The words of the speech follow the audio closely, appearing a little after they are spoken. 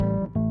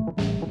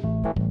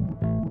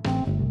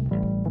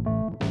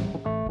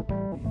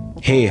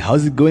Hey,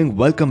 how's it going?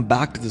 Welcome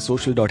back to the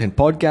Social.in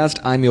podcast.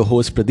 I'm your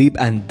host Pradeep,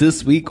 and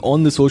this week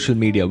on the Social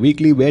Media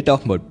Weekly, we're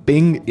talking about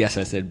Bing. Yes,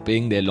 I said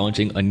Bing. They're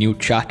launching a new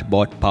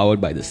chatbot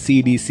powered by the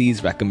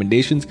CDC's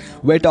recommendations.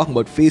 We're talking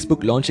about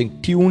Facebook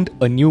launching Tuned,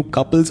 a new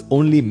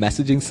couples-only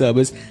messaging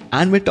service,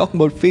 and we're talking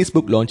about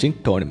Facebook launching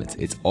tournaments.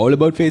 It's all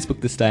about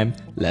Facebook this time.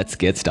 Let's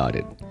get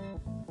started.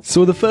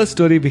 So the first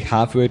story we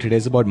have here today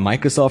is about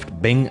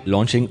Microsoft Bing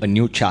launching a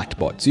new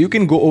chatbot. So you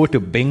can go over to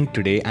Bing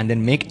today and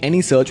then make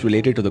any search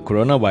related to the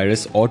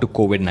coronavirus or to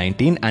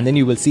COVID-19, and then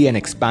you will see an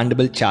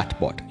expandable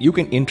chatbot. You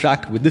can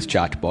interact with this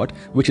chatbot,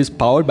 which is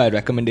powered by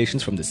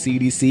recommendations from the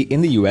CDC in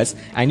the US,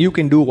 and you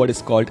can do what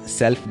is called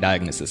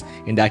self-diagnosis,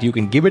 in that you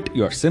can give it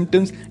your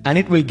symptoms and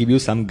it will give you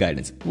some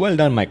guidance. Well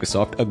done,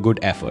 Microsoft, a good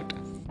effort.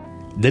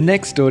 The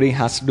next story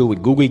has to do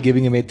with Google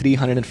giving away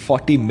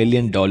 $340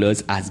 million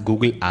as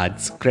Google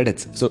Ads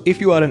credits. So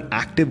if you are an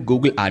active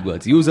Google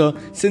AdWords user,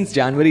 since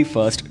January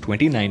 1st,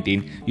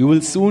 2019, you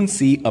will soon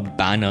see a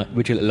banner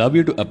which will allow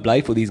you to apply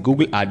for these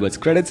Google AdWords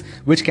credits,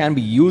 which can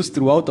be used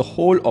throughout the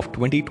whole of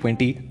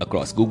 2020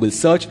 across Google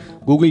Search,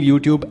 Google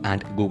YouTube,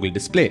 and Google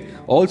Display.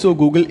 Also,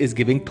 Google is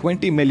giving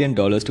 $20 million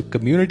to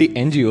community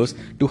NGOs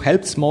to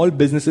help small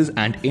businesses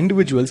and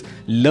individuals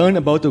learn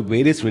about the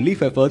various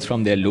relief efforts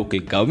from their local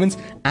governments,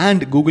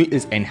 and Google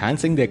is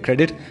enhancing their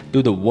credit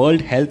to the World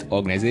Health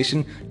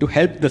Organization to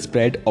help the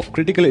spread of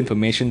critical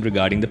information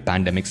regarding the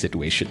pandemic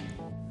situation.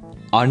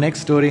 Our next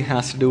story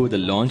has to do with the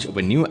launch of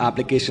a new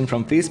application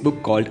from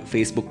Facebook called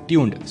Facebook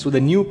Tuned. So the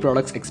new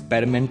products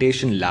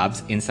experimentation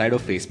labs inside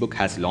of Facebook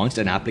has launched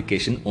an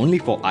application only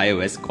for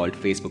iOS called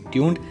Facebook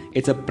Tuned.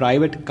 It's a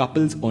private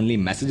couples only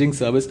messaging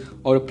service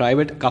or a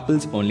private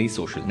couples only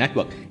social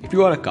network. If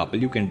you are a couple,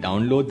 you can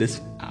download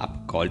this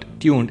app called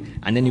Tuned,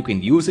 and then you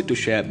can use it to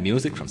share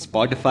music from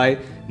Spotify,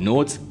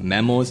 notes,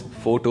 memos,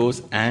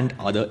 photos, and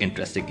other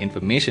interesting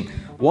information.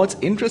 What's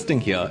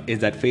interesting here is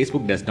that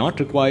Facebook does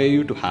not require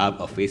you to have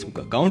a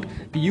Facebook account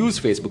to use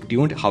Facebook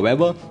Tuned.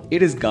 However,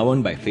 it is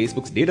governed by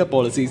Facebook's data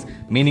policies,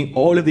 meaning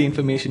all of the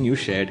information you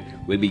shared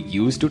will be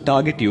used to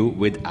target you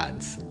with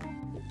ads.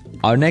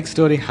 Our next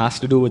story has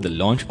to do with the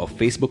launch of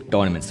Facebook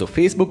Tournaments. So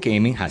Facebook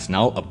Gaming has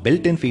now a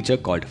built-in feature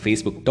called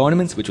Facebook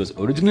Tournaments, which was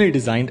originally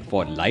designed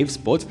for live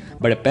sports,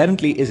 but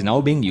apparently is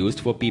now being used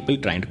for people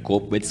trying to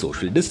cope with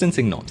social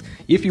distancing norms.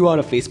 If you are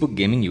a Facebook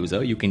Gaming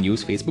user, you can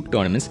use Facebook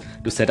Tournaments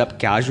to set up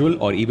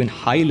casual or even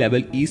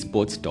high-level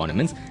esports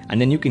tournaments, and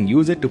then you can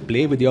use it to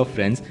play with your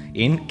friends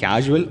in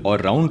casual or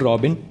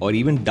round-robin or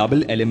even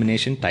double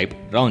elimination type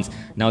rounds.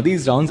 Now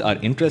these rounds are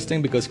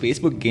interesting because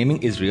Facebook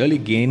Gaming is really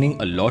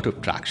gaining a lot of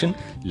traction.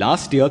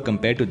 Last year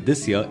compared to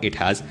this year, it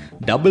has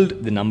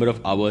doubled the number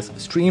of hours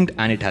streamed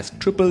and it has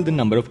tripled the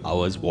number of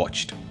hours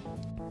watched.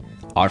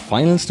 Our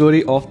final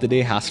story of the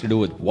day has to do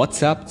with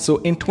WhatsApp. So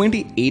in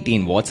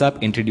 2018,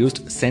 WhatsApp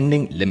introduced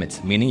sending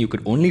limits, meaning you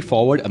could only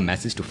forward a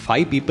message to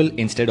 5 people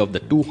instead of the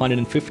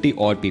 250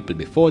 odd people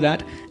before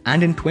that.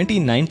 And in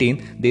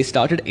 2019, they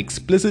started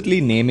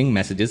explicitly naming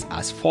messages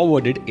as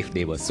forwarded if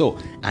they were so.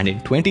 And in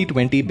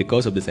 2020,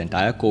 because of this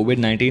entire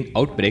COVID-19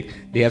 outbreak,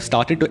 they have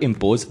started to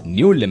impose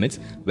new limits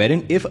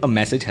wherein if a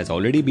message has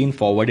already been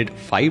forwarded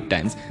 5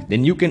 times,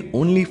 then you can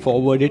only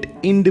forward it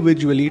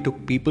individually to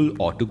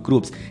people or to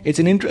groups. It's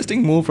an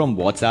interesting move from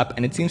WhatsApp,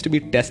 and it seems to be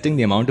testing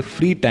the amount of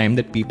free time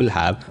that people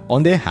have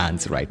on their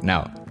hands right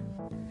now.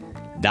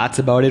 That's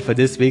about it for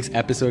this week's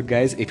episode,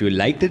 guys. If you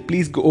liked it,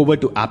 please go over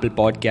to Apple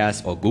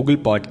Podcasts or Google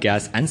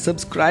Podcasts and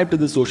subscribe to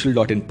the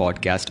Social.in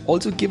podcast.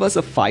 Also give us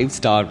a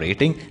 5-star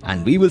rating,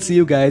 and we will see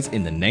you guys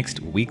in the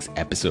next week's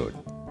episode.